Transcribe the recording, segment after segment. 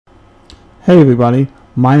Hey everybody,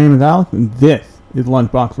 my name is Alex and this is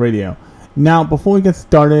Lunchbox Radio. Now, before we get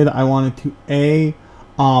started, I wanted to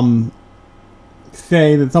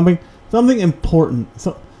say that something important,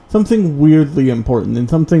 something weirdly important, and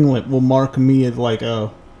something that will mark me as like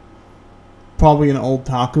probably an old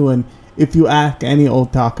taku. And if you ask any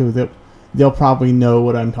old taku, that they'll probably know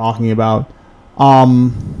what I'm talking about.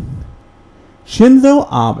 Shinzo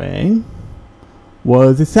Abe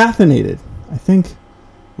was assassinated, I think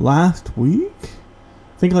last week?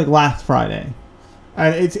 I think like last Friday.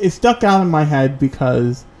 And it stuck out in my head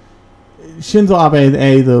because Shinzo Abe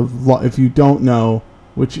is if you don't know,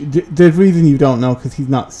 which the reason you don't know because he's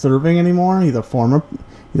not serving anymore. He's a former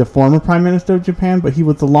Prime Minister of Japan, but he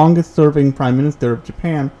was the longest serving Prime Minister of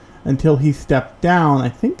Japan until he stepped down, I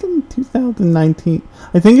think in 2019.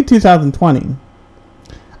 I think in 2020.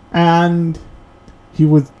 And he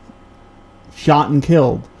was shot and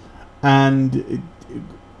killed. And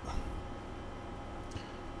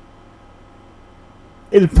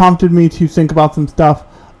it prompted me to think about some stuff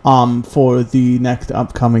for the next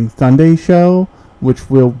upcoming Sunday show, which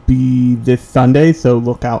will be this Sunday, so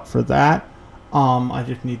look out for that. I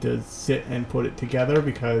just need to sit and put it together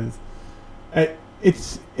because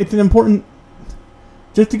it's an important...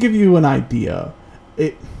 Just to give you an idea,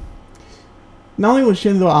 not only was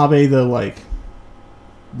Shinzo Abe the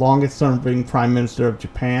longest serving Prime Minister of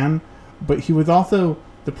Japan, but he was also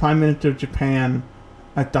the Prime Minister of Japan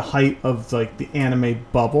at the height of the anime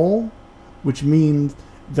bubble, which means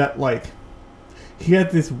that he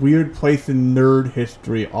had this weird place in nerd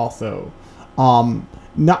history also. Like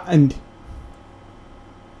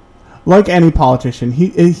any politician,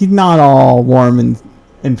 he's not all warm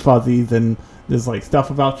and fuzzies, and there's stuff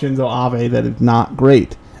about Shinzo Abe that is not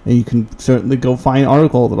great. And you can certainly go find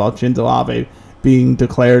articles about Shinzo Abe being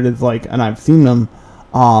declared as and I've seen them,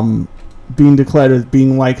 being declared as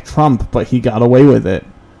being like Trump, but he got away with it.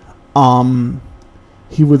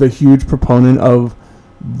 He was a huge proponent of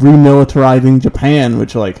remilitarizing Japan,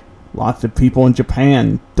 which lots of people in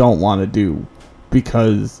Japan don't want to do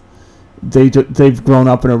because they've grown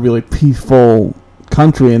up in a really peaceful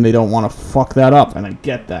country and they don't want to fuck that up, and I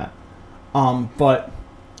get that. But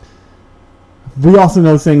we also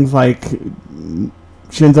know things like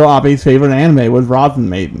Shinzo Abe's favorite anime was Rasen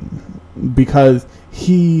Maiden because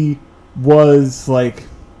he was a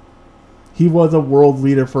world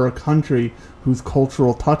leader for a country whose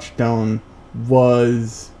cultural touchstone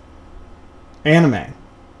was anime,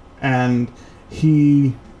 and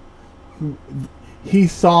he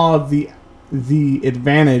saw the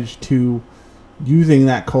advantage to using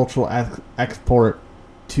that cultural export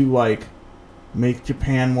to make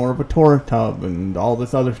Japan more of a tourist hub and all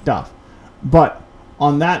this other stuff. But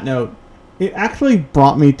on that note, it actually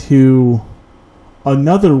brought me to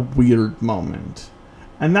another weird moment,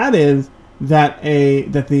 and that is that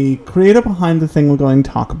the creator behind the thing we're going to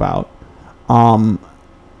talk about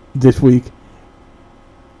this week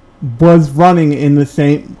was running in the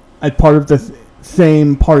same as part of the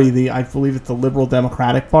same party, I believe it's the Liberal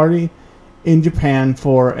Democratic Party in Japan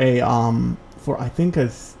for a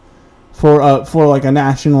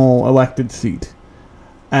national elected seat.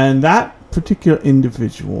 And that particular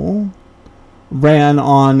individual ran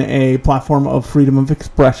on a platform of freedom of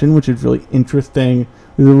expression, which is really interesting.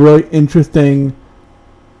 It was a really interesting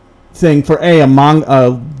thing for a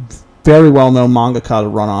very well-known mangaka to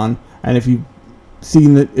run on. And if you've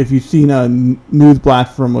seen a news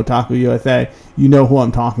blast from Otaku USA, you know who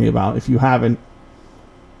I'm talking about. If you haven't,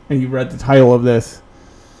 and you read the title of this,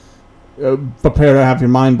 prepare to have your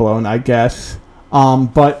mind blown, I guess.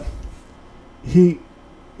 But he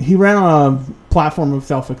ran on a platform of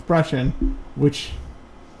self-expression, which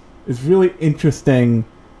is really interesting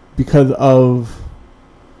because of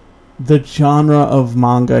the genre of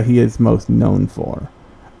manga he is most known for.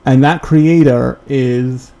 And that creator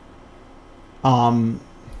is Ken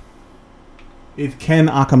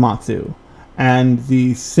Akamatsu. And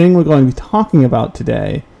the thing we're going to be talking about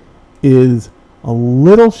today is a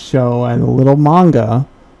little show and a little manga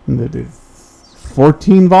that is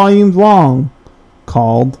 14 volumes long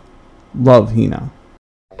called Love Hina.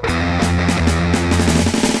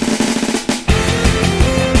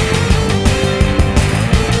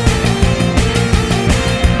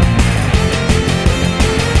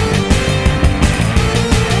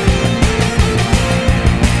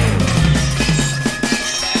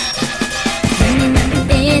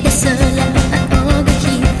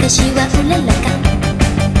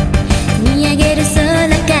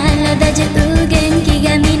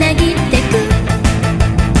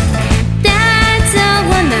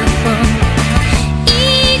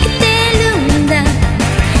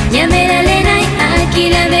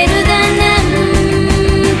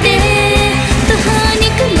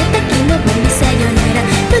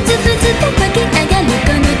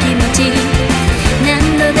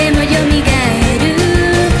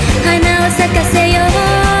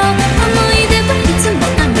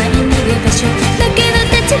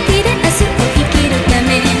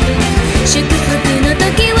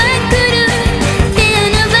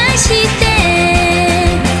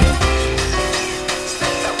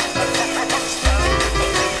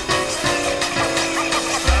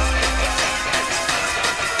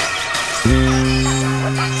 麗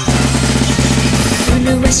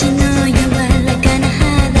しの柔らかな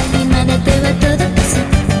肌にまだ手は届かず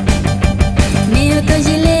目を閉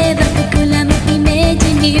じれば膨らむイメー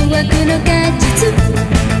ジに湧くのが実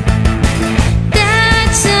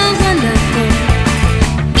That's so wonderful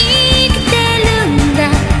生きてるんだ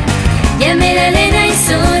やめられない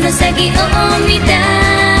その先を見た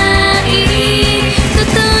い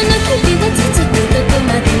外の日々は続くどこ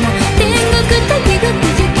までも天国旅ごと行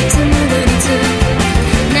き積もる率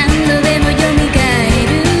何度でも蘇る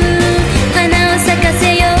花を咲か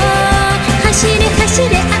せよう走れ走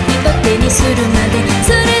れ愛を手にするまで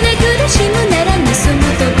それで苦しむなら盗む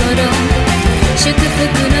ところ祝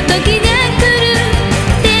福の時が来る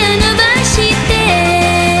手を伸ばして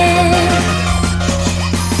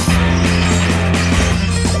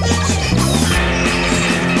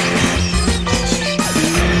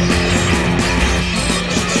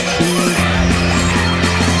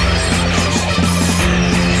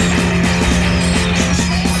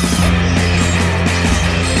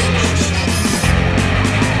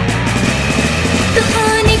途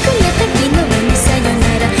方に暮れた昨日にさよ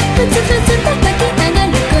ならふつふつと湧き上が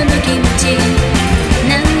るこの気持ち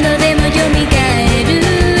何度でも蘇る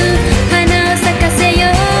花を咲かせよう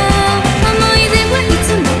思い出はい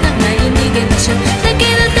つも甘い逃げ場所だけ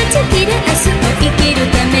ど断ち切れ明日を生きる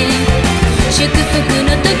ため祝福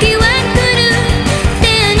の時は来る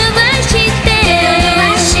手を伸ばして手を伸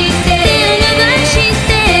ばして手を伸ばして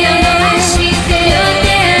手を伸ばして両手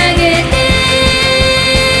上げて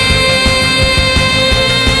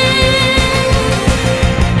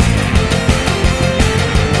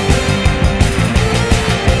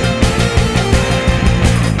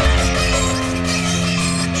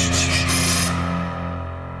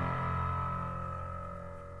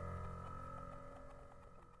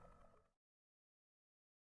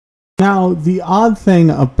Now, the odd thing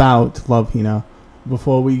about Love Hina,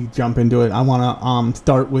 before we jump into it, I want to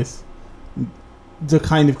start with the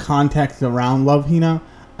kind of context around Love Hina,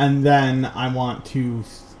 and then I want to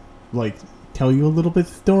like tell you a little bit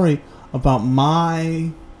of story about my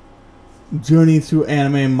journey through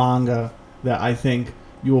anime and manga that I think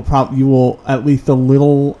you will at least a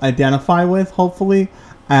little identify with, hopefully,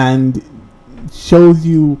 and shows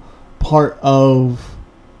you part of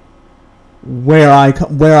where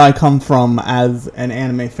I come from as an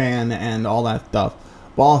anime fan and all that stuff,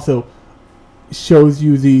 but also shows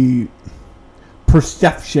you the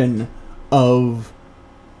perception of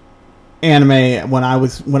anime when I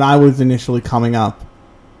was initially coming up,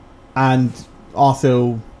 and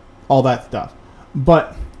also all that stuff.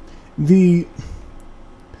 But the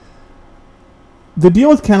deal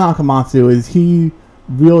with Ken Akamatsu is he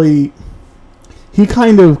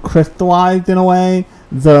kind of crystallized in a way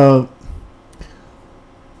the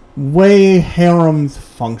way harems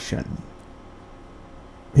function.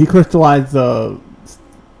 He crystallized the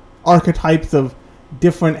archetypes of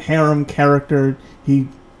different harem characters. He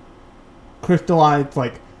crystallized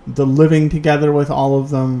like the living together with all of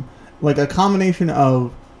them, like a combination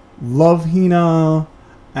of Love Hina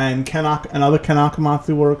and other Ken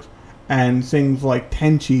Akamatsu works and things like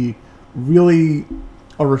Tenchi really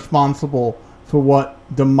are responsible for what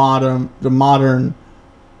the modern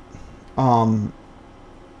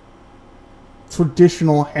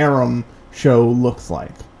traditional harem show looks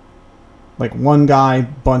like. Like one guy,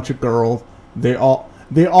 bunch of girls, they all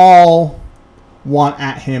want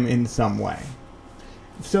at him in some way.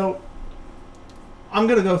 So I'm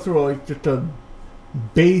gonna go through a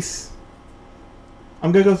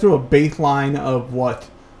baseline of what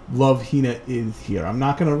Love Hina is here. I'm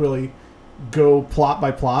not gonna really go plot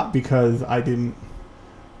by plot because I didn't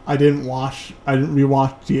rewatch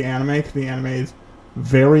the anime because the anime is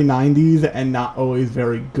very 90s and not always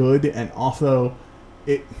very good, and also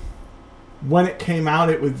when it came out,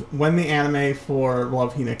 it was when the anime for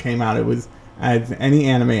Love Hina came out, it was, as any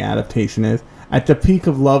anime adaptation is, at the peak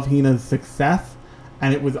of Love Hina's success,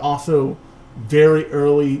 and it was also very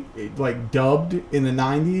early, like dubbed in the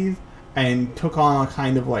 90s, and took on a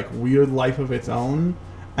kind of like weird life of its own,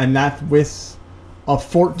 and that's with a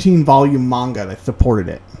 14-volume manga that supported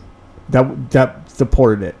it. That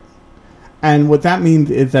supported it. And what that means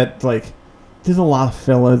is that, like, there's a lot of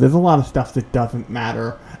filler, there's a lot of stuff that doesn't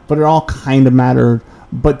matter, but it all kind of matters.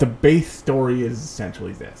 But the base story is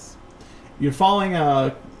essentially this. You're following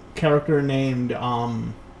a character named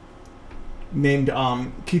Kitaro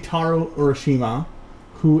Urashima,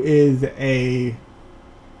 who is a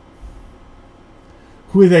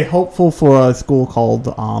hopeful for a school called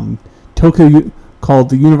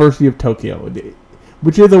the University of Tokyo,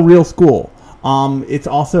 which is a real school. It's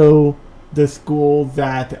also the school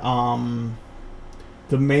that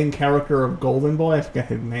the main character of Golden Boy, I forget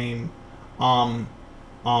his name, Kentaro,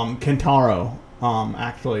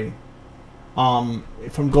 actually,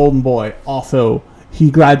 from Golden Boy. Also,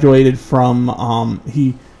 he graduated from,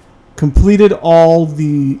 he completed all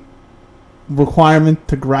the requirements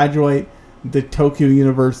to graduate the Tokyo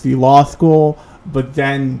University Law School, but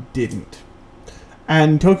then didn't.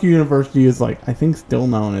 And Tokyo University is like, I think still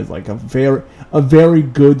known as like a very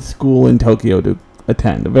good school in Tokyo to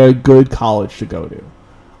attend, a very good college to go to.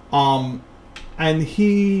 And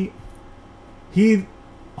he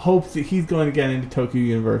hopes that he's going to get into Tokyo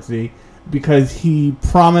University because he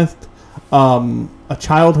promised a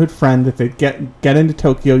childhood friend that they'd get into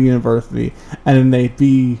Tokyo University and then they'd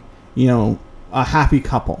be, you know, a happy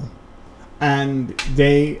couple. And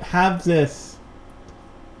they have this,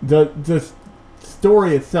 the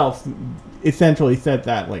story itself essentially said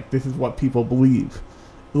that, like, this is what people believe.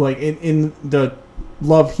 Like, in the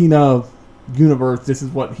Love Hina universe, this is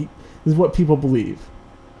what people believe.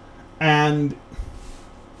 And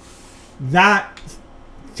that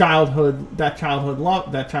childhood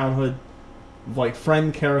like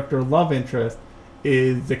friend character love interest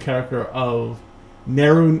is the character of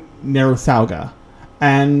Nerusaga.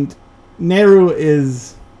 And Neru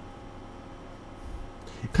is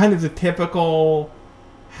kind of the typical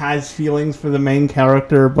has feelings for the main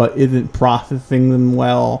character but isn't processing them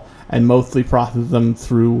well, and mostly processes them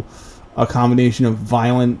through a combination of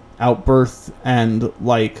violent outbursts and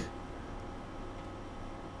like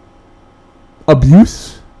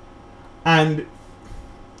abuse. And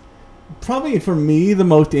probably for me the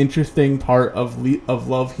most interesting part of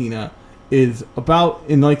Love Hina is about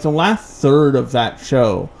in like the last third of that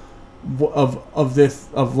show of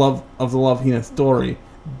the Love Hina story.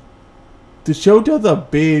 The show does a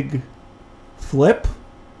big flip,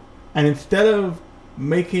 and instead of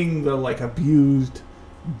making the like abused,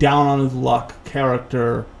 down on his luck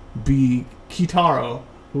character be Kitaro,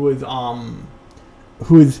 who is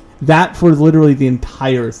that for literally the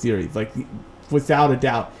entire series, like without a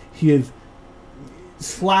doubt, he is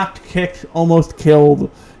slapped, kicked, almost killed,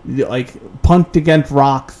 like punched against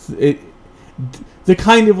rocks. The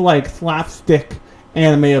kind of like slapstick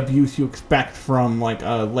anime abuse you expect from like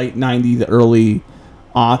a late 90s, early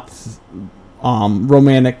aughts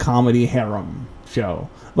romantic comedy harem show.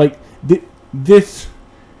 Like this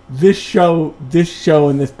show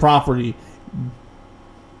and this property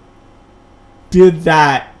did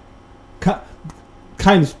that,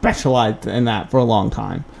 kind of specialized in that for a long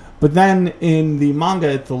time. But then in the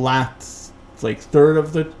manga, it's the last like third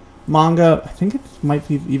of the manga. I think it might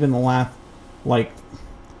be even the last like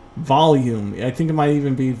volume. I think it might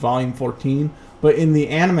even be volume 14. But in the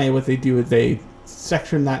anime, what they do is they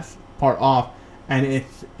section that part off, and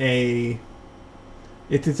it's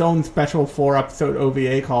its own special 4-episode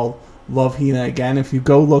OVA called Love Hina Again. If you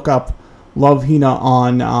go look up Love Hina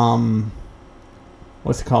on on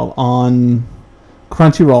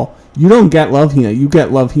Crunchyroll, you don't get Love Hina, you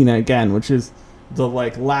get Love Hina Again, which is the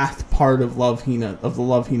like last part of the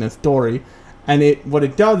Love Hina story. And what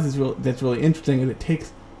it does is that's really interesting is it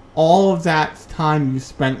takes all of that time you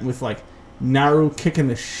spent with like Naru kicking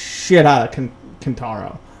the shit out of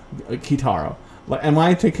Kitaro. And when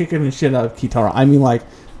I say kicking the shit out of Kitaro, I mean like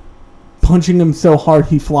punching him so hard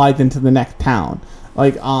he flies into the next town.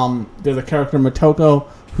 Like there's a character Motoko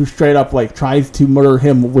who straight up like tries to murder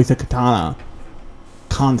him with a katana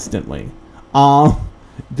constantly. There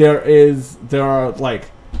are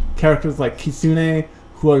like characters like Kisune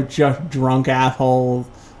who are just drunk assholes.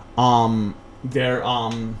 They're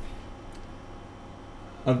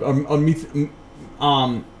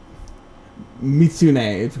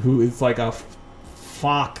Mitsune, who is like a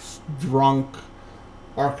fox drunk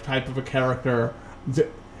archetype of a character.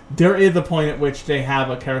 There is a point at which they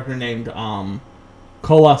have a character named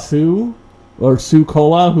Kola Su, or Su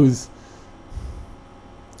Kola, who's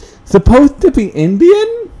supposed to be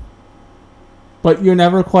Indian, but you're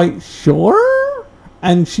never quite sure.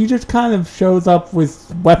 And she just kind of shows up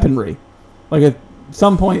with weaponry. Like at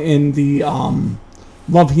some point in the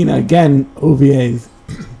Love Hina Again OVAs,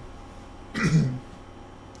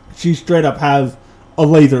 she straight up has a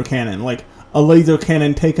laser cannon. Like a laser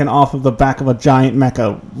cannon taken off of the back of a giant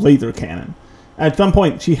mecha laser cannon. At some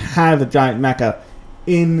point, she has a giant mecha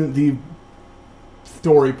in the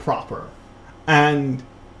story proper. And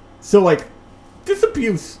so, like, this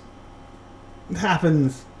abuse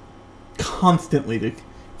happens constantly to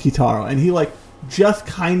Kitaro. And he, like, just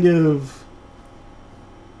kind of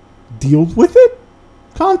deals with it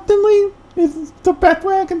constantly, is the best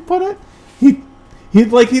way I can put it.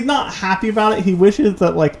 He's not happy about it. He wishes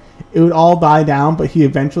that, like, it would all die down, but he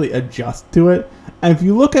eventually adjusts to it. And if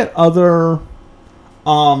you look at other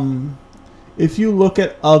If you look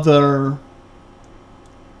at other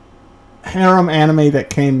harem anime that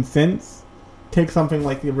came since, take something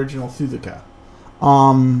like the original Suzuka.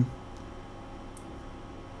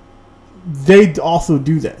 They also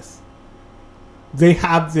do this. They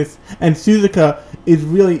have this, and Suzuka is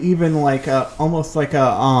really even like almost like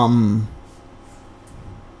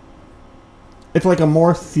it's like a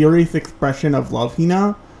more serious expression of Love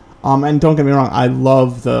Hina. And don't get me wrong, I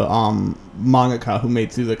love the mangaka who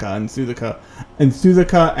made Suzuka,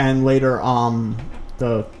 and later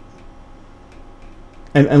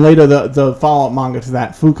the follow-up manga to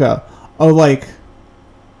that, Fuka, are like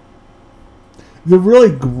the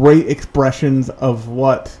really great expressions of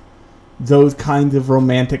what those kinds of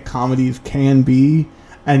romantic comedies can be,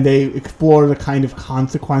 and they explore the kind of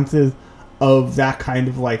consequences of that kind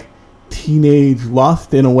of like teenage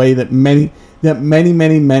lust in a way that many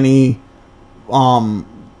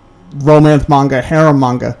romance manga, harem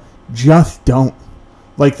manga just don't.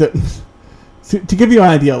 Like to give you an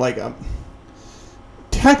idea, like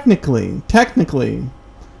technically,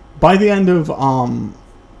 by the end of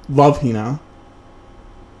Love Hina,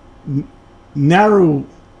 Naru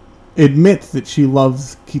admits that she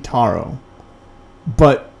loves Kitaro,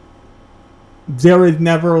 but there is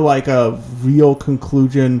never like a real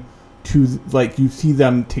conclusion to like you see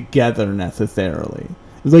them together necessarily.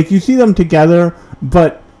 Like you see them together,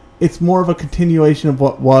 but it's more of a continuation of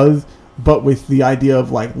what was, but with the idea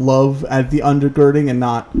of like love as the undergirding and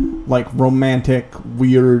not like romantic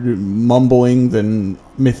weird mumblings and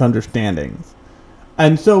misunderstandings.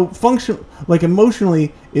 And so like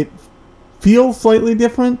emotionally it feels slightly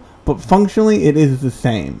different, but functionally it is the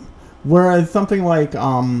same. Whereas something like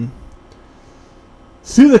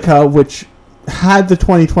Suzuka, which had the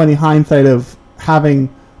 2020 hindsight of having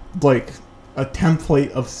like a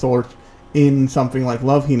template of sorts in something like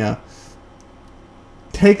Love Hina,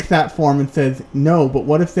 takes that form and says, no, but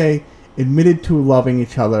what if they admitted to loving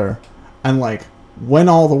each other and like went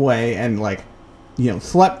all the way and like, you know,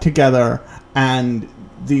 slept together and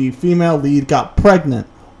the female lead got pregnant?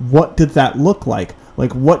 What does that look like?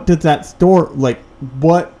 Like, what does that story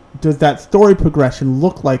progression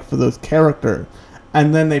look like for those characters?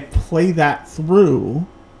 And then they play that through,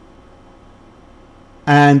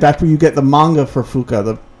 and that's where you get the manga for Fuka.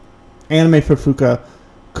 The anime for Fuka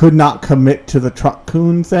could not commit to the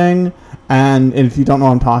Truck-kun thing, and if you don't know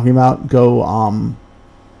what I'm talking about, go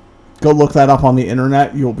look that up on the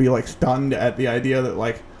internet. You'll be like stunned at the idea that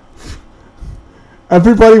like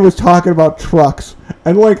everybody was talking about trucks,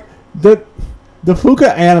 and like the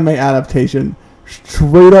Fuka anime adaptation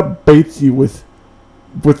straight up baits you with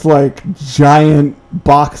like giant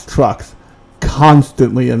box trucks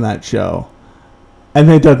constantly in that show, and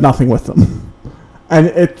they did nothing with them. And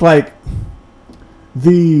it's like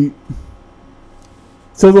the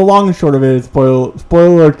long and short of it is, spoiler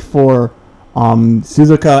alert for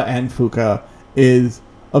Suzuka and Fuka, is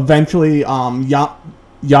eventually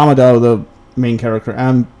Yamato, the main character,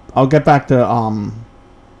 and I'll get back to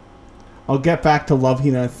Love Hina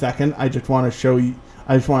in a second. I just want to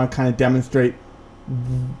kind of demonstrate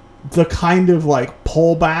the kind of like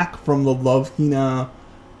pullback from the Love Hina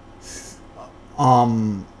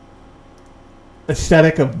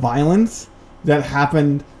aesthetic of violence that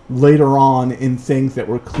happened later on in things that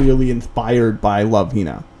were clearly inspired by Love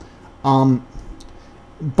Hina.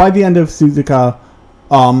 By the end of Suzuka,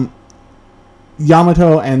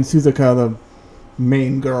 Yamato and Suzuka, the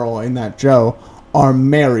main girl in that show, are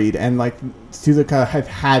married, and like Suzuka has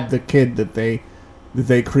had the kid that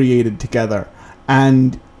they created together,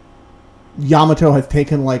 and Yamato has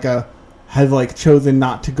chosen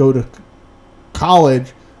not to go to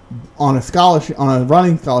college on a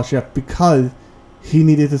running scholarship because he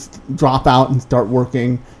needed to drop out and start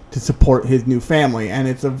working to support his new family. And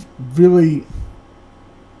it's really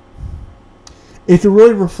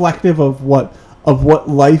reflective of what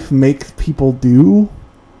life makes people do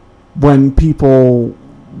when people,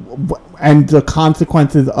 and the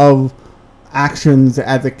consequences of actions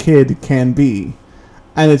as a kid can be.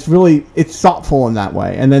 And it's thoughtful in that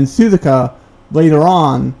way. And then Suzuka, later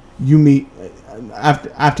on, you meet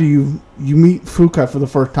after you meet Fuka for the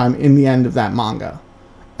first time in the end of that manga.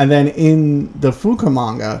 And then in the Fuka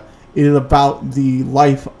manga, it is about the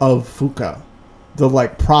life of Fuka, the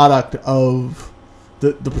like product of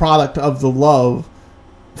the love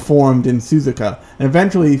formed in Suzuka. And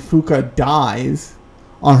eventually Fuka dies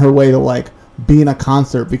on her way to like be in a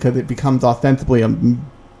concert, because it becomes ostensibly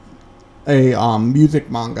a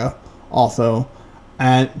music manga also,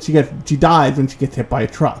 and she dies when she gets hit by a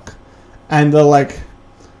truck. And the like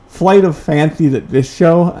flight of fancy that this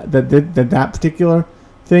show that particular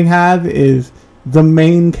thing has is the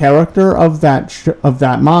main character of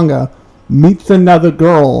that manga meets another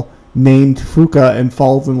girl named Fuka and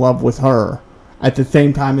falls in love with her at the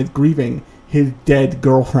same time as grieving his dead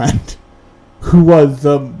girlfriend, who was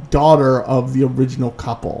the daughter of the original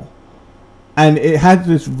couple. And it has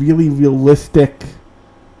this really realistic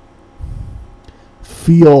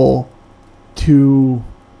feel to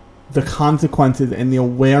the consequences and the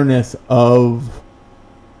awareness of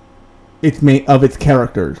its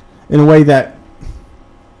characters in a way that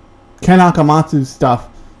Ken Akamatsu's stuff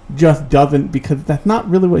just doesn't, because that's not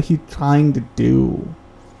really what he's trying to do.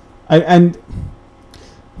 And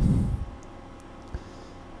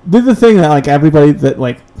this is the thing that, like, everybody that,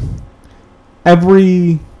 like,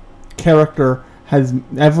 every character has,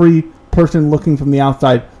 every person looking from the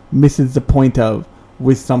outside misses the point of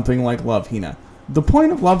with something like Love Hina. The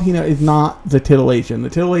point of Love Hina is not the titillation. The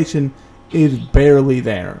titillation is barely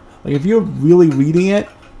there. Like, if you're really reading it,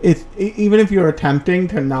 it's, even if you're attempting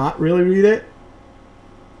to not really read it,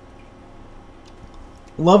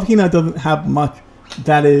 Love Hina doesn't have much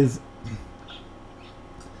that is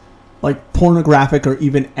like pornographic or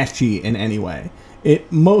even ecchi in any way. It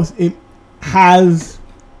has,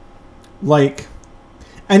 like,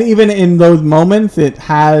 and even in those moments, it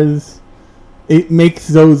makes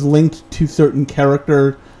those linked to certain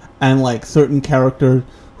characters, and like certain characters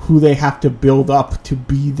who they have to build up to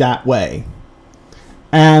be that way.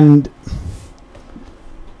 And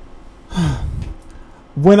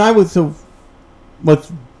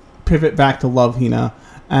let's pivot back to Love Hina,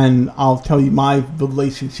 and I'll tell you my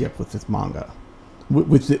relationship with this manga,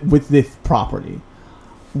 with this property.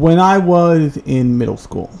 When I was in middle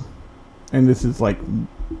school, and this is like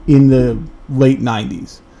in the late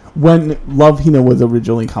 90s, when Love Hina was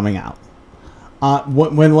originally coming out,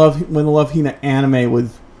 when the Love Hina anime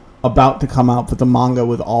was about to come out, but the manga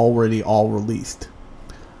was already all released,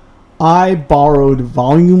 I borrowed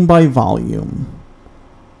volume by volume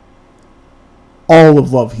all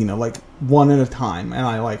of Love Hina, like one at a time, and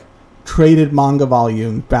I like traded manga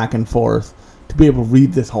volumes back and forth to be able to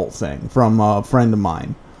read this whole thing from a friend of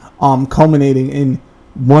mine, culminating in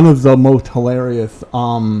one of the most hilarious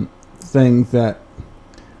things that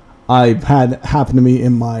I've had happen to me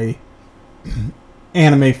in my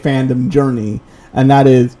anime fandom journey, and that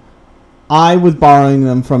is I was borrowing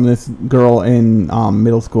them from this girl in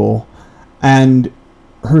middle school, and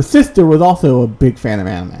her sister was also a big fan of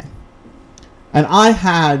anime. And I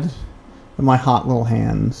had in my hot little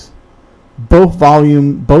hands both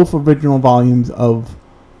original volumes of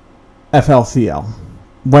FLCL.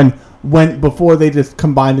 Before they just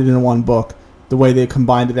combined it into one book, the way they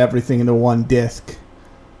combined everything into one disc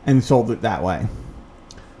and sold it that way.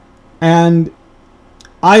 And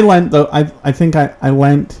I lent I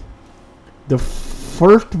lent the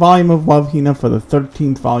first volume of Love Hina for the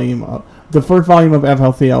 13th volume of the first volume of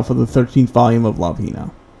FLCL for the 13th volume of Love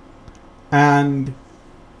Hina. And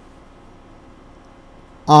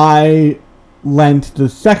I lent the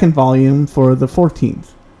second volume for the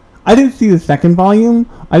 14th. I didn't see the second volume.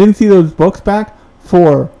 I didn't see those books back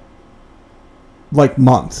for like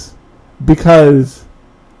months, because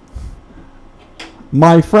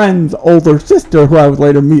my friend's older sister, who I would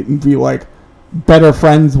later meet and be like better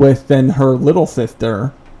friends with than her little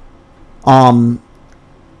sister,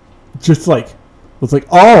 just like was like,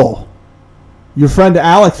 oh, your friend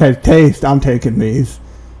Alex has taste. I'm taking these.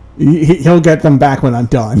 He'll get them back when I'm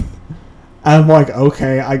done. And I'm like,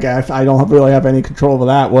 okay, I guess I don't really have any control over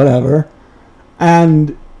that. Whatever.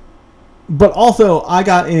 But also I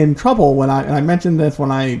got in trouble when I mentioned this when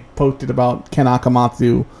I posted about Ken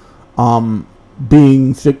Akamatsu,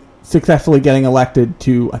 being successfully getting elected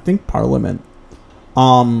to, I think, Parliament,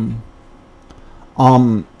 on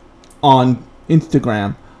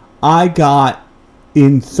Instagram. I got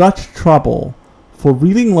in such trouble for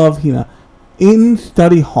reading Love Hina in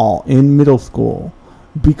study hall in middle school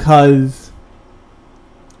because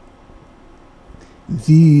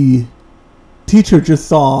the teacher just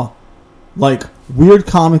saw like weird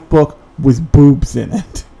comic book with boobs in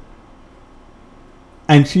it,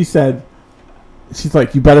 and she's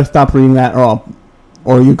like, you better stop reading that,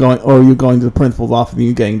 or you're going to the principal's office and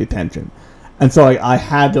you're getting detention. And so I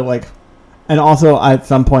had to and also at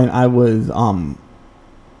some point there was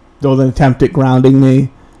an attempt at grounding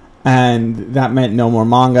me, and that meant no more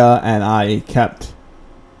manga, and I kept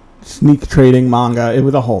sneak trading manga. It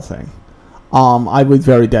was a whole thing. I was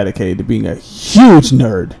very dedicated to being a huge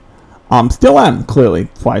nerd. Still am, clearly.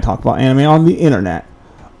 That's why I talk about anime on the internet.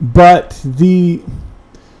 But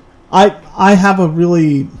I have a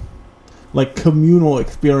really communal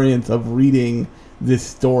experience of reading this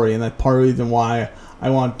story, and that's part of the reason why I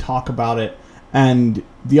want to talk about it And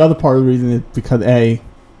the other part of the reason is because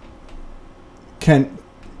Ken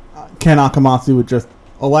Akamatsu was just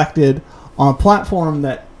elected on a platform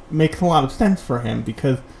that makes a lot of sense for him,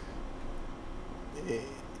 because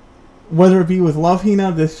whether it be with Love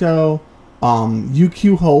Hina, this show,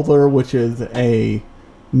 UQ Holder, which is a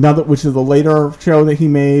later show that he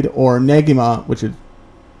made, or Negima, which is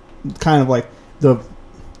kind of like the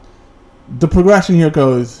progression here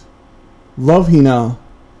goes Love Hina,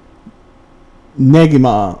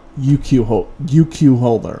 Negima, UQ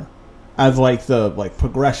Holder, as like the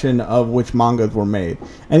progression of which mangas were made,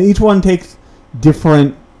 and each one takes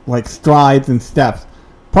different like strides and steps.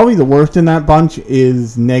 Probably the worst in that bunch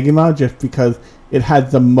is Negima, just because it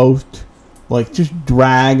has the most like just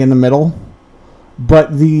drag in the middle.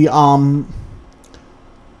 But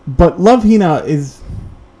but Love Hina is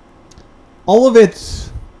all of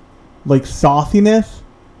its like sauciness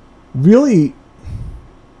really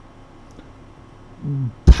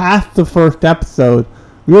past the first episode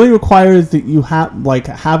really requires that you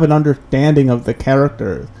have an understanding of the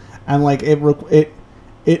characters, and like it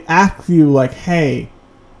asks you like, hey,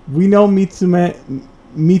 we know Mitsune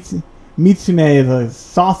is a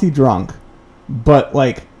saucy drunk, but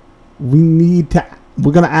like we're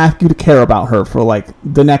gonna ask you to care about her for like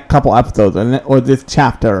the next couple episodes or this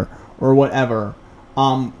chapter or whatever.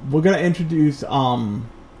 We're gonna introduce Mitsumi,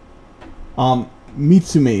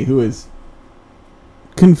 who is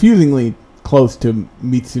confusingly close to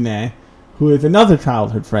Mitsune, who is another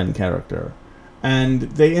childhood friend character, and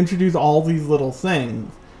they introduce all these little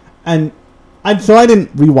things. And I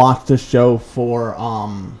didn't rewatch the show for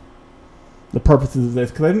the purposes of this,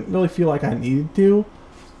 because I didn't really feel like I needed to,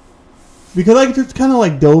 because I just kind of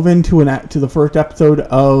like dove into the first episode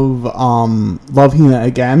of Love Hina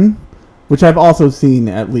again, which I've also seen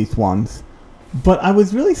at least once. But I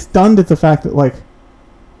was really stunned at the fact that like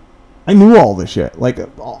I knew all the shit, like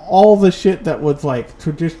all the shit that was like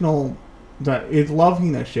traditional, that is Love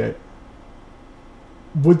Hina shit,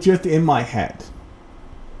 was just in my head.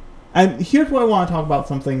 And here's what I want to talk about,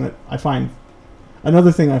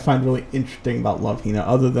 another thing I find really interesting about Love Hina,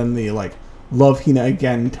 other than the like Love Hina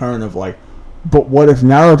again turn of like, but what if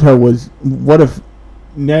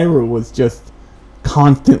Nehru was just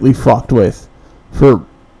constantly fucked with for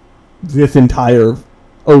this entire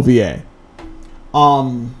OVA,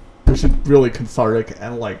 which is really cathartic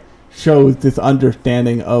and like shows this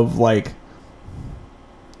understanding of like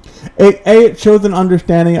it shows an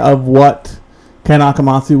understanding of what Ken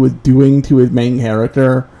Akamatsu was doing to his main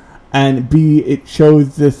character, and B, it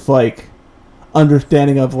shows this like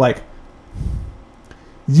understanding of like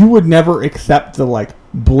you would never accept the like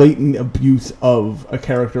blatant abuse of a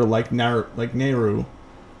character like Nehru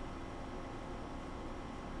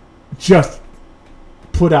just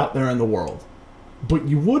put out there in the world, but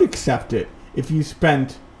you would accept it if you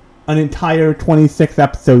spent an entire 26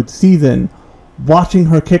 episode season watching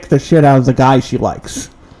her kick the shit out of the guy she likes,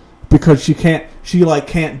 because she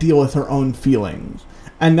can't deal with her own feelings.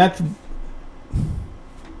 And that's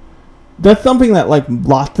something that like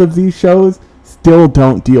lots of these shows still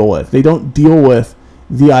don't deal with. They don't deal with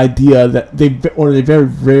the idea that they very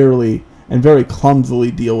rarely and very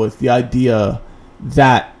clumsily deal with the idea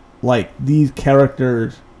that like these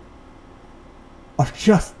characters are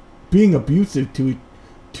just being abusive to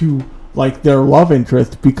like their love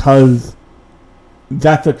interest, because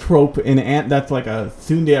that's a trope that's like a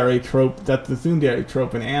tsundere trope. That's the tsundere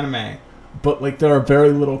trope in anime. But like there are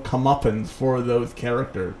very little comeuppance for those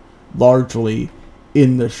characters, largely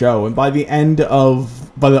in the show. And by the end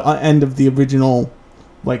of the original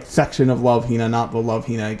like section of Love Hina, not the Love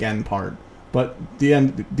Hina again part, but the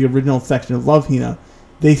original section of Love Hina,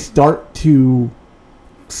 they start to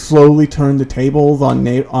slowly turn the tables on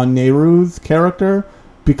Nehru's character,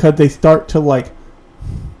 because they start to like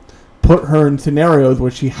put her in scenarios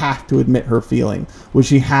where she has to admit her feelings, where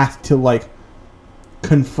she has to like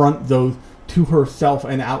confront those to herself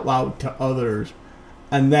and out loud to others.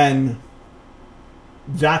 And then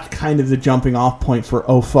that's kind of the jumping off point for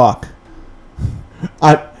oh fuck,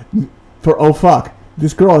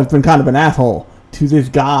 this girl has been kind of an asshole to this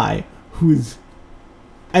guy who's,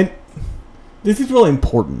 and this is really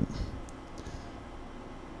important,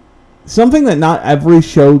 something that not every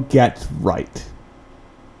show gets right.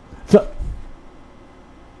 So,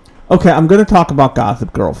 okay, I'm going to talk about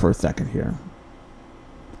Gossip Girl for a second here,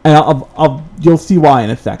 and you'll see why in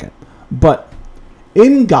a second. But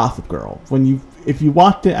in Gossip Girl, if you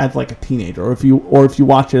watched it as like a teenager, or if you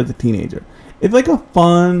watch it as a teenager, it's like a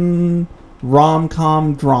fun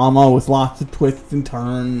rom-com drama with lots of twists and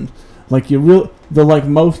turns. Like the like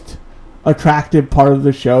most attractive part of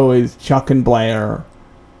the show is Chuck and Blair,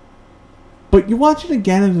 But you watch it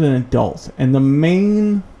again as an adult, and the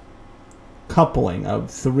main coupling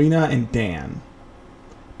of Serena and Dan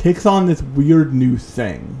takes on this weird new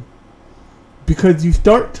thing. Because you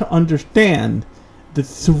start to understand that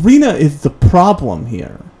Serena is the problem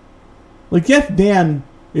here. Like, yes, Dan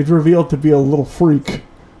is revealed to be a little freak,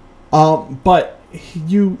 but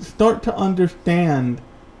you start to understand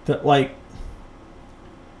that, like,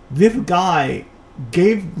 this guy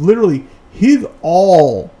gave literally his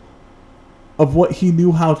all of what he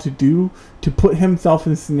knew how to do to put himself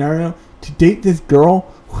in a scenario to date this girl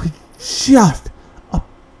who is just a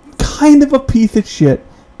kind of a piece of shit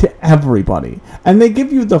to everybody. And they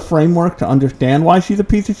give you the framework to understand why she's a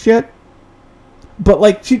piece of shit. But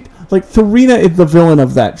like Serena is the villain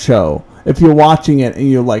of that show. If you're watching it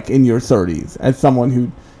and you're like in your 30s, as someone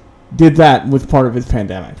who did that with part of his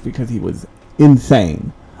pandemic because he was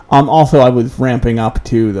insane. Also, I was ramping up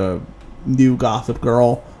to the new Gossip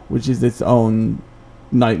Girl, which is its own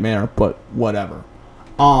nightmare, but whatever.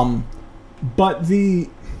 But the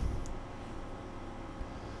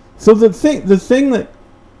thing that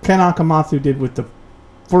Ken Akamatsu did with the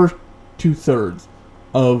first 2/3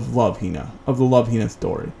 of the Love Hina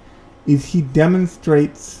story, is he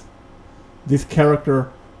demonstrates this character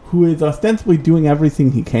who is ostensibly doing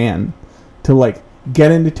everything he can to like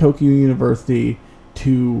get into Tokyo University,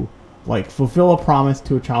 to like fulfill a promise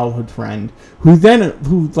to a childhood friend, who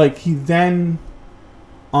he then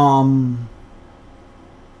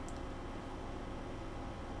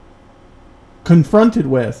confronted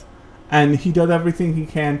with, and he does everything he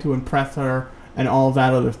can to impress her and all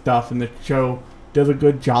that other stuff, and the show does a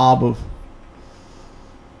good job of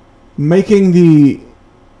making the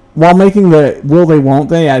will they won't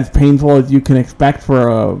they as painful as you can expect for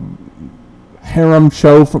a harem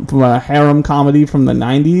show from a harem comedy from the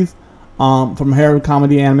 90s, from a harem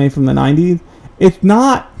comedy anime from the 90s. It's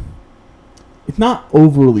not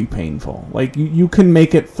overly painful. Like, you can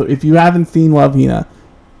make it, if you haven't seen Love Hina,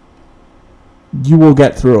 you will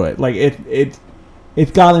get through it. Like, it's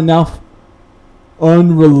got enough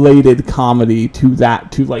unrelated comedy to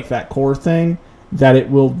that core thing that it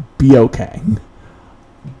will be okay.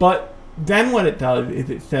 But then what it does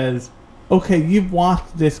is it says, okay, you've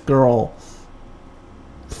watched this girl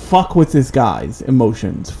fuck with this guy's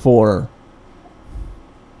emotions for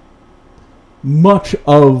much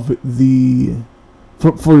of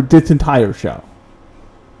for this entire show,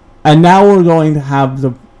 and now we're going to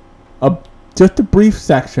have just a brief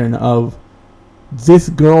section of this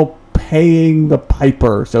girl paying the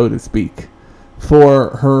piper, so to speak,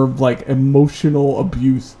 for her like emotional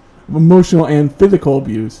and physical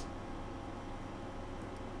abuse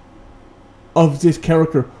of this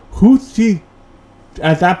character who she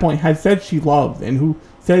at that point had said she loved, and who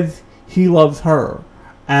says he loves her,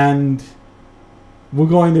 and we're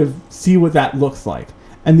going to see what that looks like.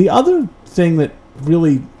 And the other thing that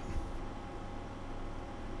really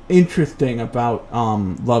interesting about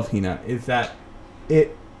Love Hina is that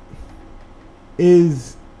it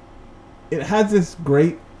has this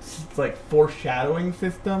great like foreshadowing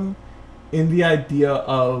system in the idea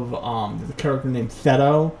of there's a character named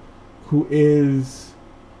Seto, who is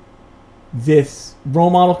this role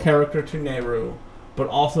model character to Neru, but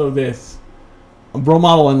also this role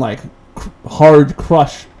model and like hard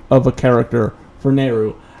crush of a character for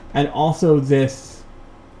Neru, and also this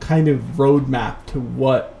kind of roadmap to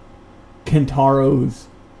what Kentaro's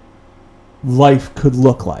life could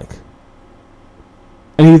look like.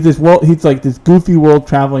 And he's like this goofy world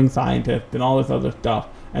traveling scientist and all this other stuff,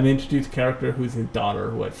 and they introduce a character who's his daughter,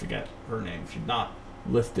 who I forget her name. She's not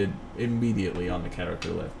listed immediately on the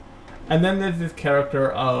character list. And then there's this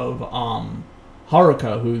character of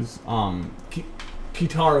Haruka, who's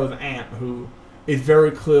Kitaro's aunt, who is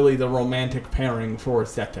very clearly the romantic pairing for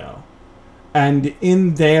Seto. And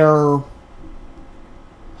in their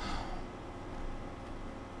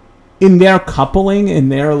coupling, in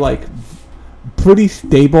their like pretty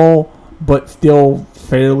stable but still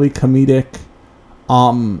fairly comedic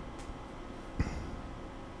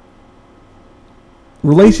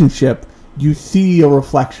relationship, you see a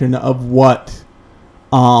reflection of what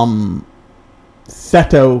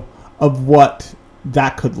Seto, of what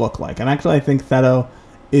that could look like. And actually I think Seto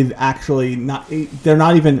is actually not, they're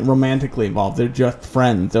not even romantically involved, they're just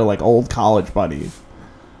friends, they're like old college buddies.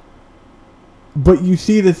 But you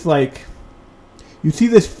see this like, you see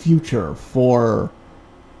this future for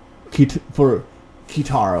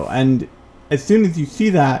Kitaro, and as soon as you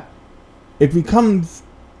see that, it becomes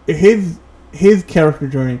his character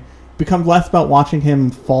journey becomes less about watching him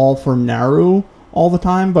fall for Naru all the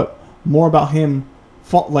time, but more about him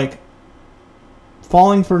falling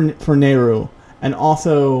for Neru, and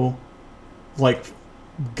also like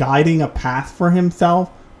guiding a path for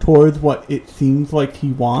himself towards what it seems like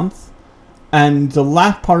he wants. And the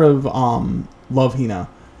last part of Love Hina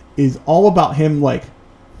is all about him, like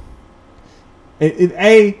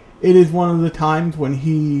it is one of the times when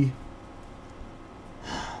he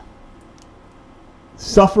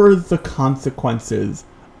suffers the consequences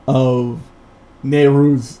of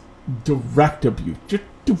Nehru's direct abuse. Just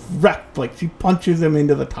direct, like she punches him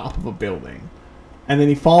into the top of a building. And then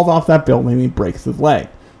he falls off that building and he breaks his leg.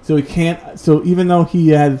 So he can't, so even though he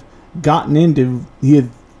has gotten into,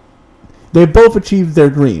 they both achieved their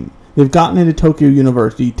dream. They've gotten into Tokyo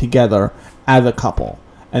University together as a couple.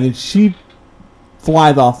 And then she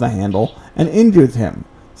flies off the handle and injures him.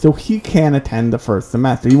 So he can't attend the first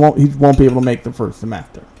semester. He won't be able to make the first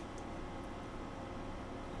semester.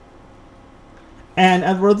 And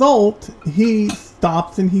as a result, he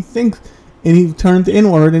stops and he thinks, and he turns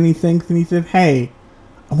inward and he thinks and he says, hey,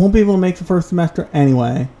 I won't be able to make the first semester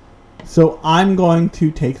anyway, so I'm going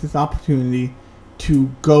to take this opportunity to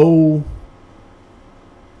go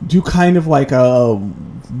do kind of like a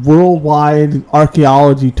worldwide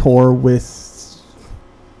archaeology tour with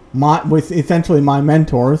essentially my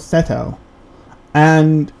mentor, Seto.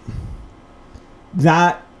 And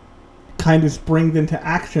that kind of springs into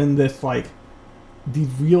action this like these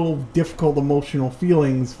real difficult emotional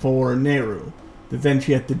feelings for Nehru that then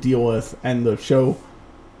she has to deal with, and the show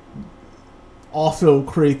also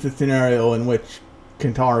creates a scenario in which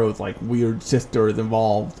Kintaro's like weird sister is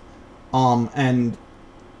involved, and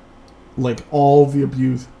like all the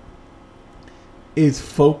abuse is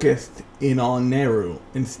focused in on Nehru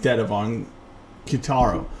instead of on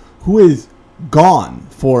Kintaro, who is gone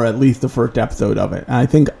for at least the first episode of it, and I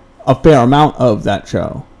think a fair amount of that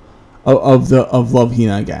show, of Love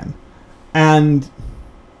Hina again, and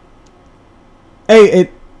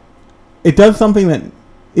it does something that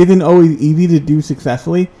isn't always easy to do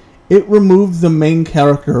successfully. It removes the main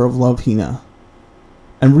character of Love Hina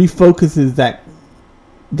and refocuses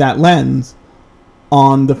that lens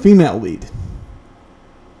on the female lead,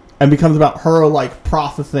 and becomes about her like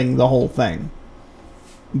processing the whole thing,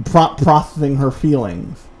 processing her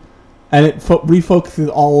feelings, and it refocuses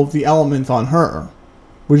all of the elements on her,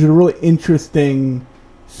 which is a really interesting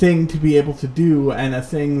thing to be able to do, and a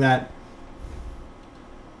thing that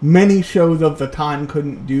many shows of the time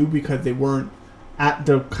couldn't do because they weren't at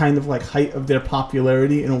the kind of like height of their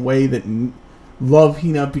popularity in a way that Love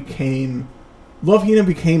Hina became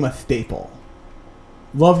a staple.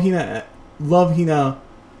 Love Hina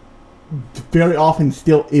very often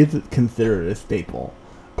still is considered a staple.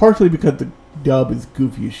 Partially because the dub is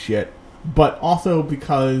goofy as shit, but also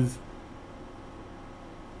because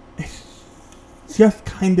it's just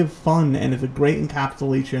kind of fun and is a great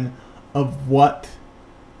encapsulation of what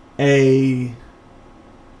a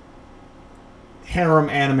harem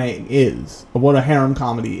anime is, of what a harem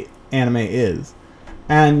comedy anime is.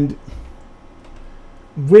 And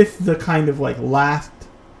with the kind of like last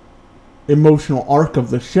emotional arc of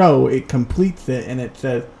the show, it completes it and it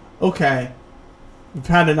says, okay, we've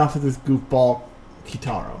had enough of this goofball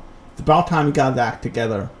Kitaro. It's about time we got his act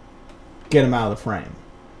together. Get him out of the frame.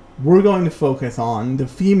 We're going to focus on the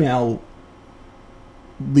female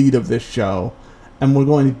lead of this show, and we're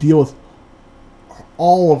going to deal with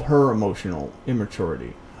all of her emotional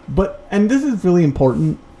immaturity. And this is really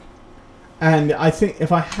important, and I think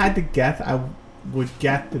if I had to guess, I would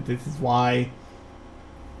guess that this is why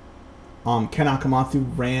Ken Akamatsu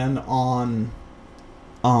ran on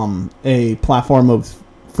a platform of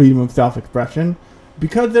freedom of self-expression,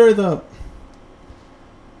 because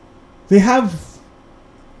they have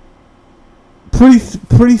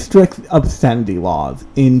pretty strict obscenity laws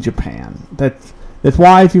in Japan. That's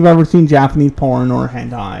why if you've ever seen Japanese porn or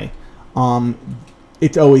hentai,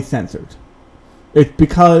 it's always censored. It's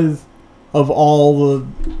because of all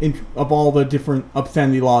the different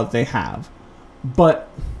obscenity laws they have. But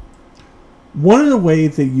one of the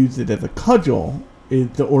ways they use it as a cudgel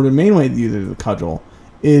or the main way they use it as a cudgel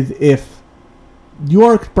is if you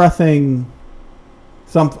are expressing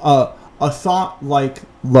a thought like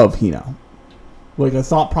Love Hina, like a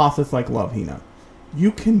thought process like Love Hina,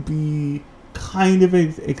 you can be kind of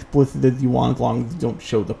as explicit as you want as long as you don't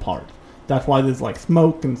show the part. That's why there's like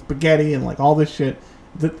smoke and spaghetti and like all this shit.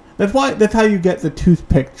 That's how you get the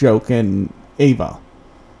toothpick joke in Ava.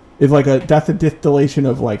 That's a distillation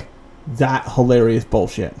of like that hilarious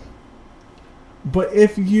bullshit. But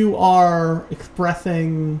if you are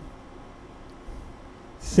expressing,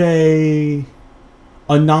 say,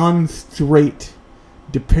 a non-straight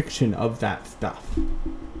depiction of that stuff,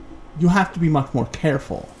 you have to be much more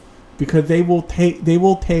careful, because they will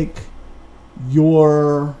take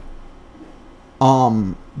your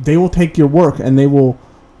they will take your work and they will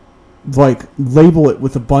like label it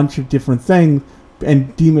with a bunch of different things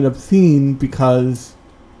and deem it obscene because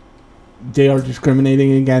they are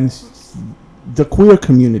discriminating against the queer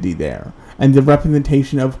community there and the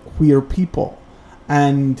representation of queer people.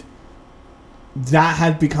 And that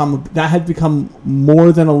has become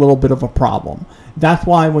more than a little bit of a problem. That's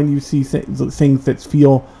why when you see things that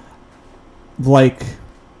feel like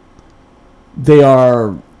they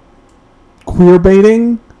are queer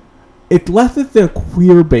baiting, it's less that they're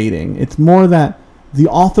queer baiting. It's more that the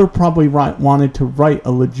author probably wanted to write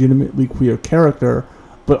a legitimately queer character,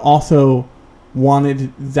 but also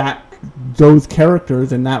wanted those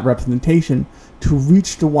characters and that representation to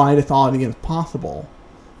reach the widest audience possible.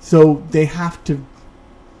 So they have to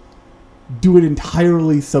do it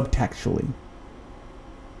entirely subtextually.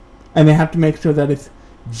 And they have to make sure that it's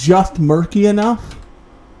just murky enough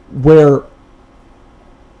where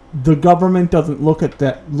the government doesn't look at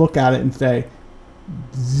it and say,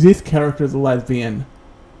 this character is a lesbian.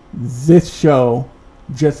 This show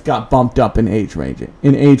just got bumped up in age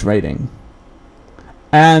rating.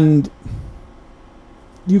 And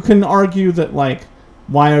you can argue that, like,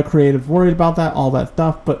 why are creatives worried about that, all that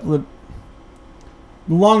stuff, but the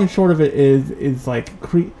long and short of it is like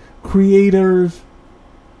creators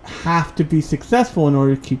have to be successful in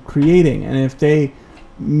order to keep creating. And if they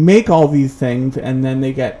make all these things and then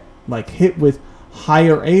they get like hit with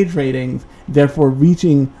higher age ratings, therefore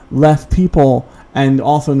reaching less people and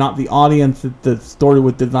also not the audience that the story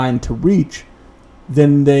was designed to reach,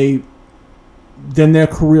 then their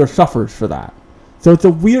career suffers for that. So it's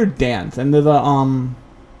a weird dance, and there's a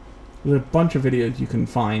bunch of videos you can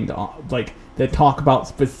find like that talk about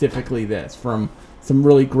specifically this from some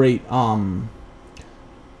really great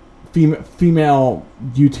female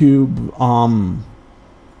YouTube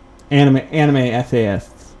anime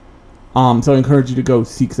essayists. So I encourage you to go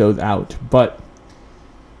seek those out. But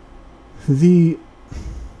the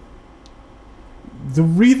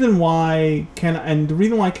reason why Ken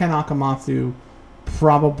Akamatsu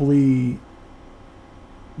probably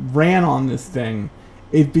ran on this thing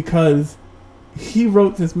is because he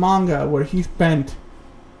wrote this manga where he spent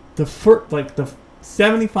the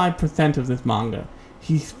 75% of this manga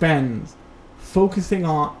he spends focusing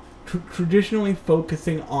on traditionally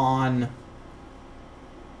focusing on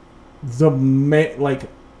the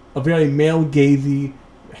a very male gazy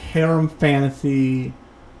harem fantasy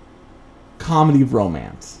comedy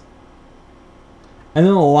romance, and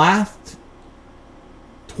then the last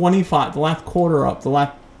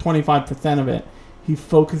 25% of it, he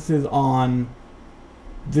focuses on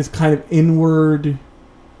this kind of inward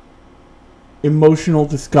emotional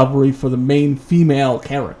discovery for the main female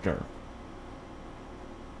character.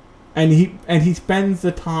 And he spends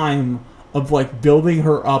the time of like building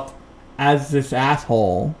her up as this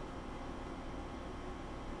asshole,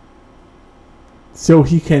 so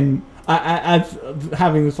he can as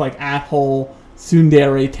having this like asshole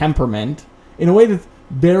tsundere temperament in a way that's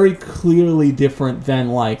very clearly different than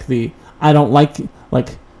like the I don't like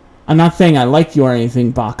I'm not saying I like you or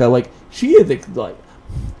anything, Baka. Like, she is like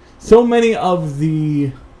so many of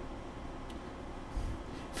the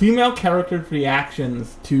female characters'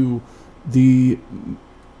 reactions to the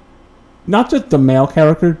not just the male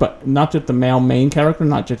character, but not just the male main character,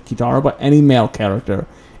 not just Kitara, but any male character.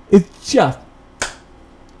 It's just,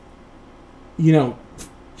 you know,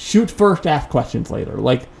 shoot first, ask questions later.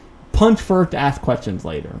 Like, punch first, ask questions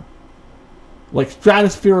later. Like,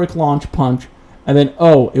 stratospheric launch punch, and then,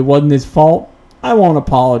 oh, it wasn't his fault? I won't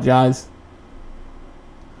apologize.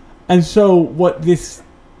 And so what this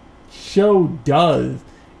show does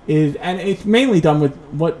is, and it's mainly done with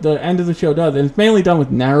what the end of the show does, and it's mainly done with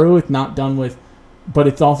Naru, it's not done with, but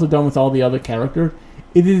it's also done with all the other characters.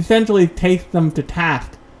 It essentially takes them to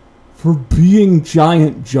task for being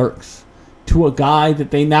giant jerks to a guy that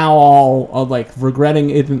they now all are like regretting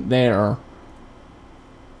isn't there.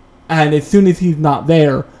 And as soon as he's not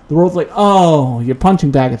there, the world's like, oh, your punching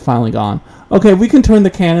bag is finally gone. Okay, we can turn the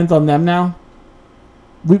cannons on them now.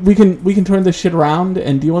 We can turn this shit around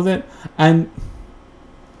and deal with it. And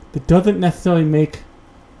that doesn't necessarily make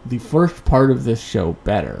the first part of this show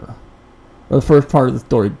better, or the first part of the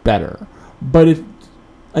story better. But it's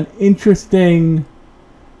an interesting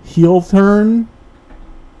heel turn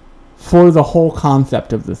for the whole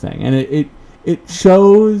concept of the thing. And it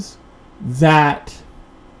shows that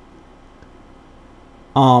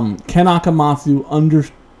Ken Akamatsu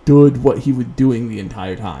understood what he was doing the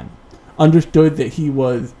entire time. Understood that he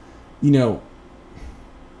was, you know,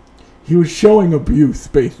 he was showing abuse,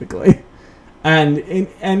 basically. And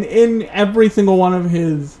in every single one of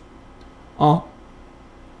his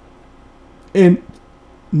in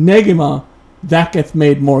Negima, that gets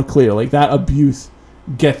made more clear. Like, that abuse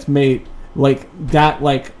gets made, like, that,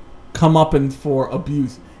 like, comeuppance for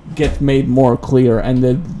abuse gets made more clear, and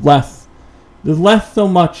there's less so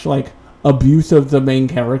much, like, abuse of the main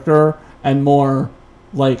character, and more,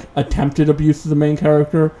 like, attempted abuse of the main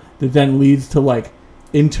character that then leads to, like,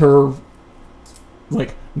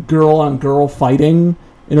 girl on girl fighting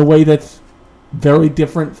in a way that's very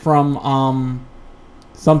different from,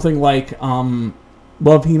 something like,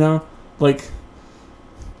 Love Hina. Like,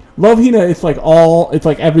 Love Hina, it's like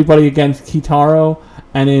everybody against Kitaro,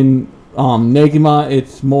 and in, Negima,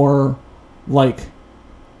 it's more, like,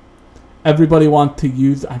 everybody wants to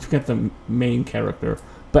use, I forget the main character,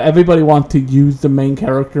 but everybody wants to use the main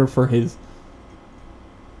character for his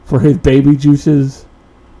baby juices,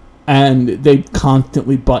 and they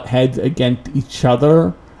constantly butt heads against each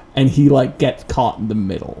other, and he, like, gets caught in the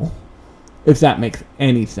middle, if that makes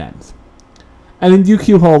any sense. And then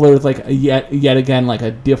UQ Holder is, like, yet again, like,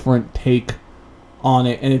 a different take on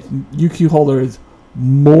it, and UQ Holder is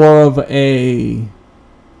more of a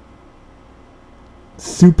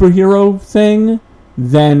superhero thing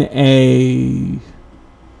than a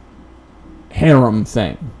harem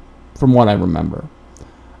thing, from what I remember.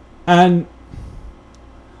 And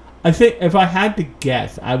I think if I had to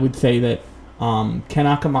guess, I would say that Ken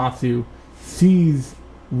Akamatsu sees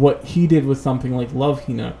what he did with something like Love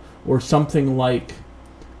Hina, or something like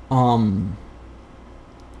Negima,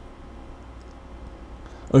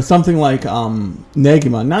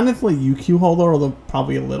 not necessarily UQ Holder, although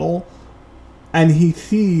probably a little, and he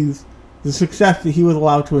sees the success that he was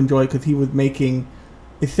allowed to enjoy because he was making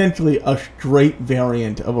essentially a straight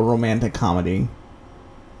variant of a romantic comedy.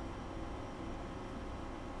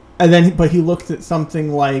 And then, but he looks at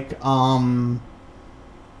something like Madoka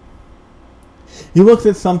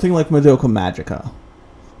Magica,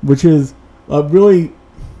 which is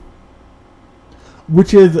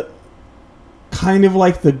kind of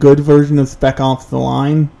like the good version of Spec Ops The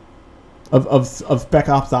Line, of Spec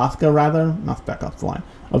Ops Asuka, rather, not Spec Ops The Line,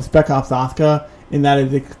 of Spec Ops Asuka, in that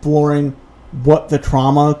it's exploring what the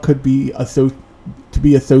trauma could be to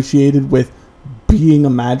be associated with being a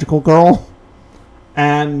magical girl.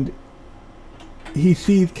 And he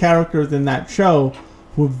sees characters in that show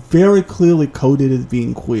who are very clearly coded as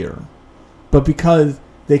being queer, but because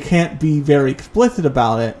they can't be very explicit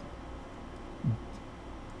about it,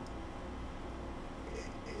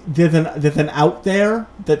 there's an out there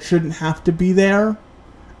that shouldn't have to be there,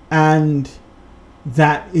 and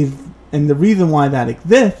the reason why that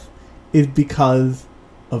exists is because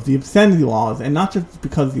of the obscenity laws, and not just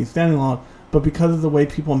because of the obscenity laws, but because of the way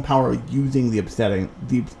people in power are using the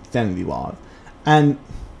obscenity laws. And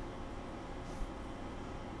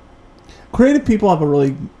creative people have a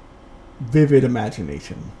really vivid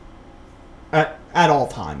imagination at all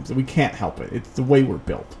times. We can't help it. It's the way we're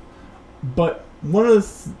built. But one of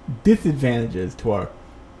the disadvantages to our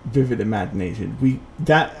vivid imagination,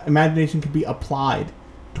 that imagination can be applied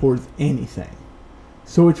towards anything.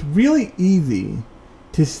 So it's really easy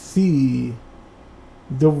to see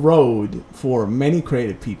the road for many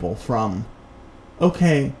creative people from,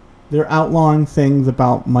 okay, they're outlawing things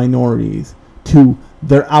about minorities, to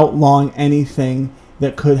they're outlawing anything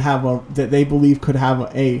that could have that they believe could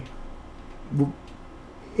have a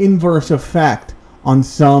inverse effect on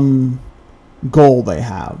some goal they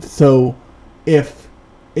have. So if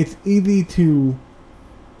it's easy to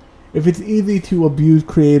abuse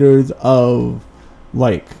creators of,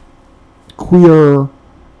 like, queer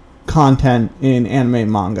content in anime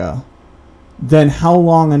and manga, then how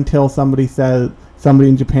long until somebody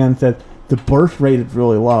in Japan says the birth rate is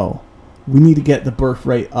really low, we need to get the birth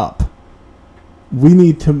rate up, we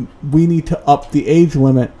need to up the age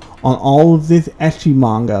limit on all of this ecchi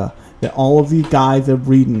manga that all of these guys are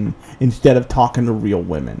reading instead of talking to real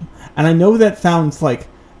women. And I know that sounds like,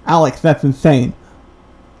 Alex, that's insane,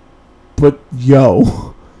 but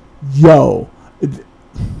yo.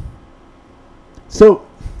 So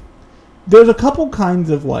there's a couple kinds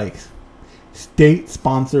of, like,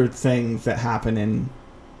 state-sponsored things that happen in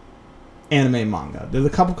anime and manga. There's a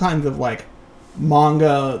couple kinds of, like,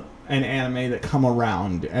 manga and anime that come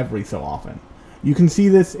around every so often. You can see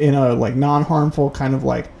this in a, like, non-harmful kind of,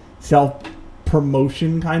 like,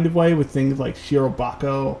 self-promotion kind of way with things like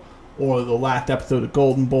Shirobako or the last episode of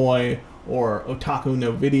Golden Boy or Otaku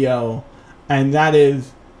no Video. And that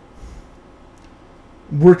is,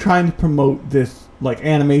 we're trying to promote this, like,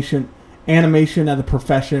 animation as a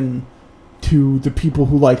profession to the people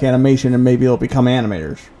who like animation, and maybe they'll become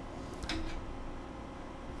animators.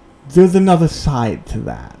 There's another side to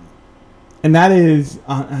that. and that is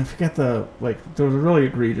I forget there was a really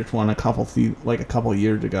egregious one a couple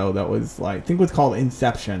years ago that was like, I think it was called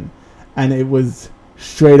Inception, and it was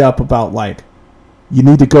straight up about like, you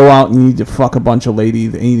need to go out and you need to fuck a bunch of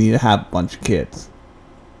ladies and you need to have a bunch of kids.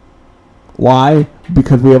 Why?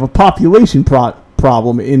 Because we have a population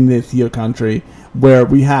problem in this here country where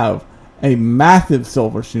we have a massive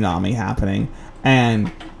silver tsunami happening,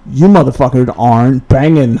 and you motherfuckers aren't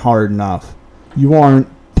banging hard enough. You aren't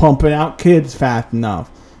pumping out kids fast enough.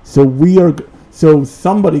 So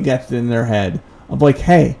somebody gets in their head of like,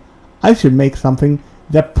 hey, I should make something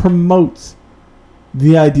that promotes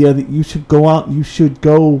the idea that you should go out, you should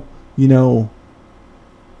go,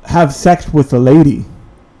 have sex with a lady.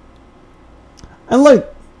 And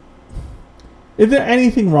like, is there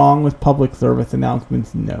anything wrong with public service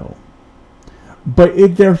announcements? No. But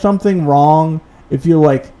is there something wrong if you're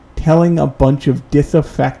like telling a bunch of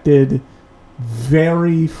disaffected,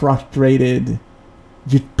 very frustrated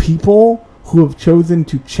just people who have chosen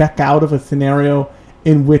to check out of a scenario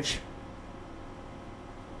in which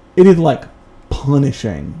it is like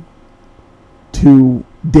punishing to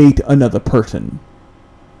date another person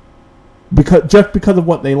because of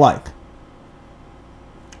what they like?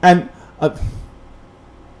 And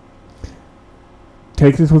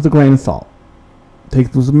take this with a grain of salt.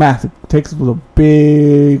 Take this with a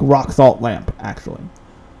big rock salt lamp, actually.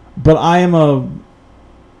 But I am a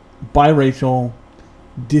biracial,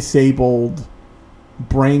 disabled,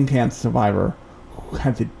 brain cancer survivor who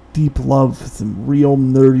has a deep love for some real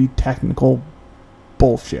nerdy technical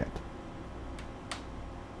bullshit.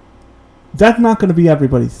 That's not going to be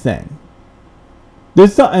everybody's thing.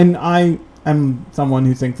 And I am someone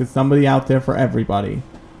who thinks there's somebody out there for everybody.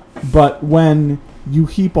 But when you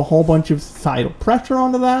heap a whole bunch of societal pressure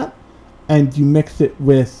onto that, and you mix it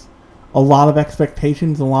with a lot of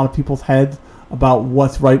expectations in a lot of people's heads about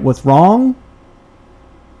what's right, what's wrong,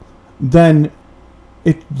 then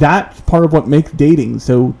that's part of what makes dating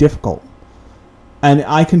so difficult. And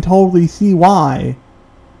I can totally see why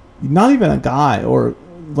not even a guy or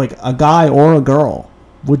a girl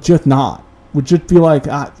would just be like,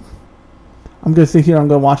 I'm going to sit here, I'm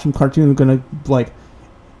going to watch some cartoons, I'm going to like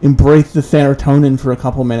embrace the serotonin for a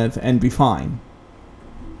couple minutes and be fine.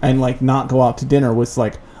 And like not go out to dinner with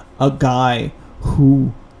like a guy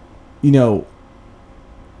who,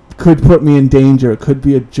 could put me in danger, could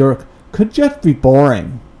be a jerk, could just be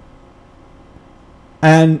boring.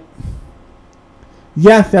 And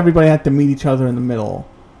yes, everybody had to meet each other in the middle,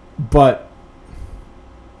 but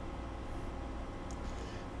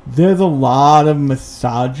there's a lot of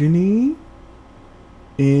misogyny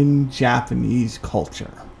in Japanese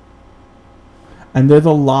culture. And there's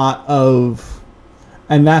a lot of,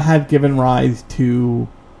 and that has given rise to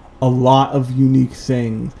a lot of unique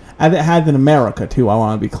things. As it has in America too, I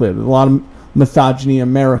want to be clear. There's a lot of misogyny in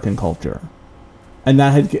American culture.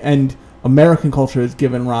 And American culture has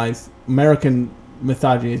given rise, American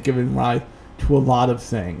misogyny has given rise to a lot of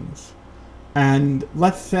things. And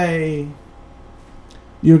let's say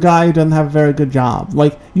you're a guy who doesn't have a very good job.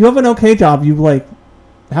 Like, you have an okay job, you like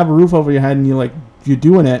have a roof over your head and you're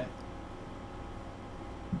doing it.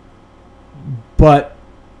 But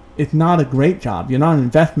it's not a great job. You're not an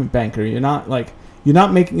investment banker. You're not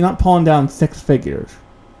pulling down six figures.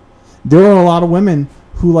 There are a lot of women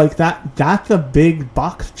who like that. That's a big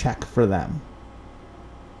box check for them.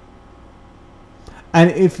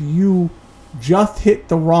 And if you just hit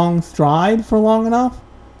the wrong stride for long enough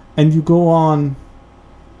and you go on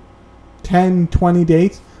 10, 20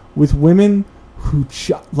 dates with women who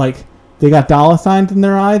they got dollar signs in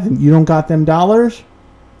their eyes and you don't got them dollars,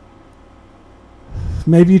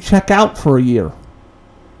 maybe you check out for a year.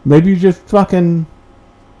 Maybe you just fucking,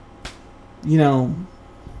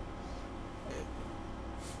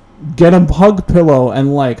 get a hug pillow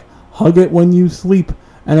and like hug it when you sleep,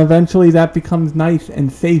 and eventually that becomes nice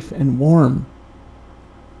and safe and warm.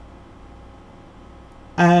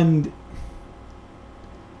 And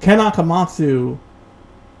Ken Akamatsu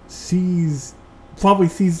probably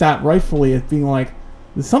sees that rightfully as being like,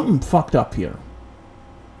 there's something fucked up here.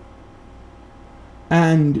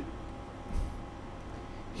 And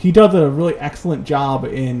he does a really excellent job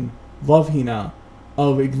in Love Hina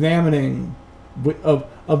of examining,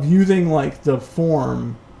 of using like the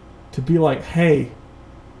form to be like, hey,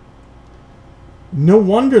 no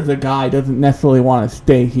wonder the guy doesn't necessarily want to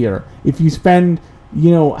stay here. If you spend,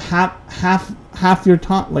 half your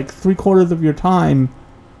time, like 3/4 of your time,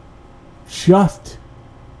 just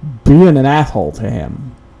being an asshole to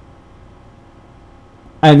him,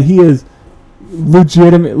 and he is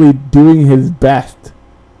legitimately doing his best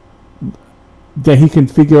that he can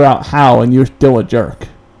figure out how, and you're still a jerk.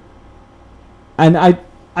 And I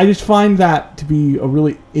just find that to be a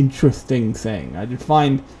really interesting thing. I just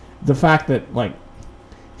find the fact that, like,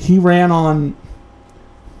 he ran on...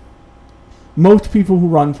 Most people who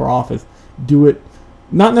run for office do it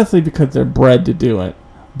not necessarily because they're bred to do it,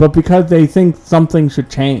 but because they think something should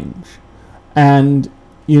change. And,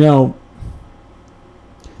 you know,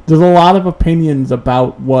 there's a lot of opinions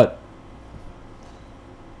about what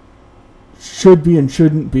should be and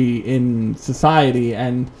shouldn't be in society,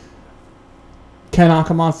 and Ken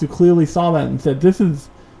Akamatsu clearly saw that and said, this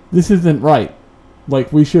isn't right. Like,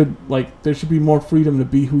 there should be more freedom to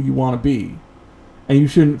be who you want to be. And you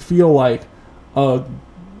shouldn't feel like a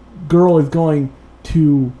girl is going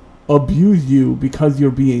to abuse you because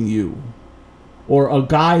you're being you. Or a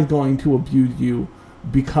guy is going to abuse you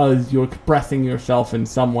because you're expressing yourself in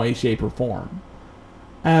some way, shape, or form.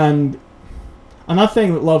 And I'm not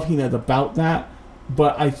saying that Love Hina is about that,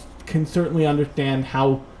 but I can certainly understand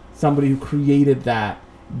how somebody who created that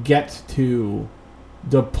gets to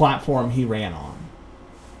the platform he ran on.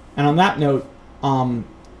 And on that note,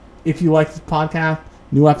 if you like this podcast,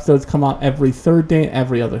 new episodes come out every Thursday and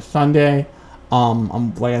every other Sunday.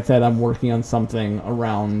 Like I said, I'm working on something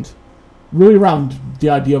around the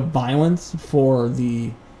idea of violence for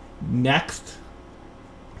the next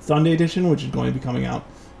Sunday edition, which is going to be coming out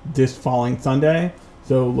this following Sunday.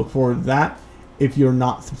 So look forward to that. If you're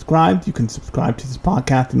not subscribed, you can subscribe to this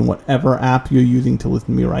podcast in whatever app you're using to listen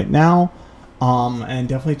to me right now. And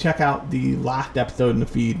definitely check out the last episode in the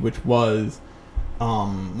feed, which was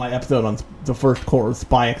my episode on the first core of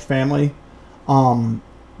Spy X Family.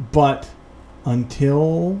 But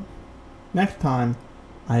until next time,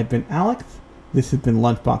 I have been Alex. This has been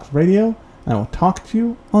Lunchbox Radio, and I will talk to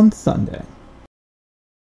you on Sunday.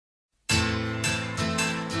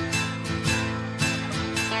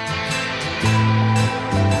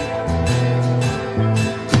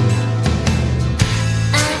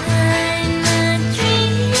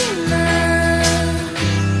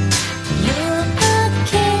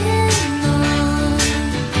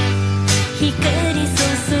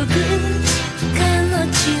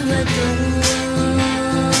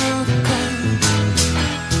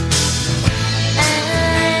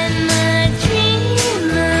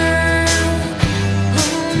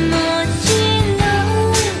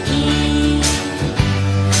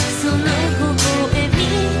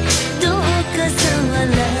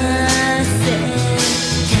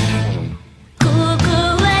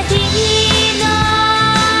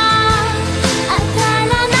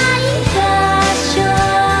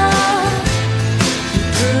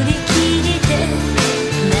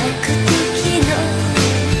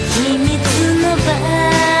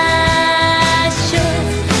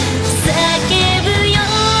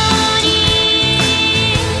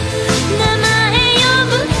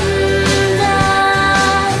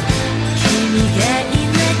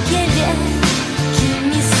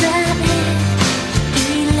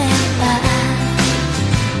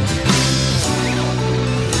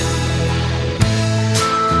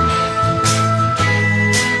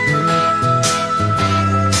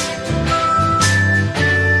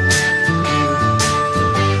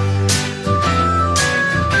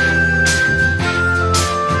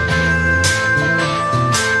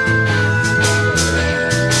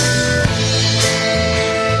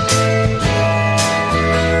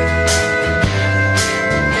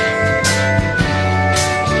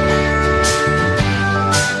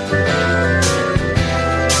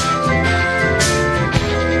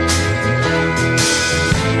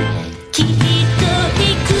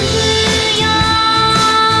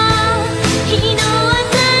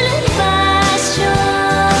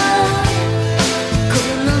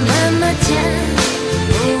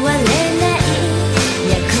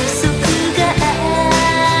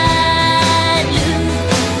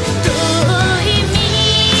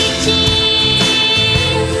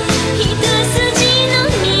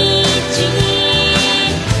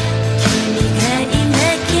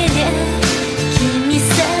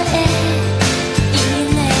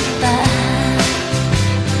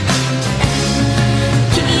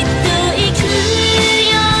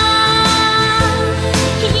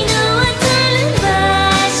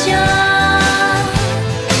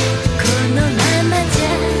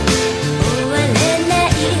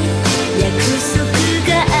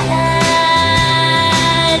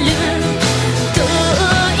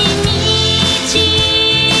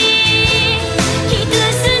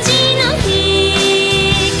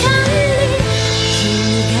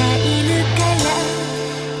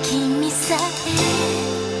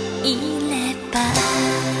い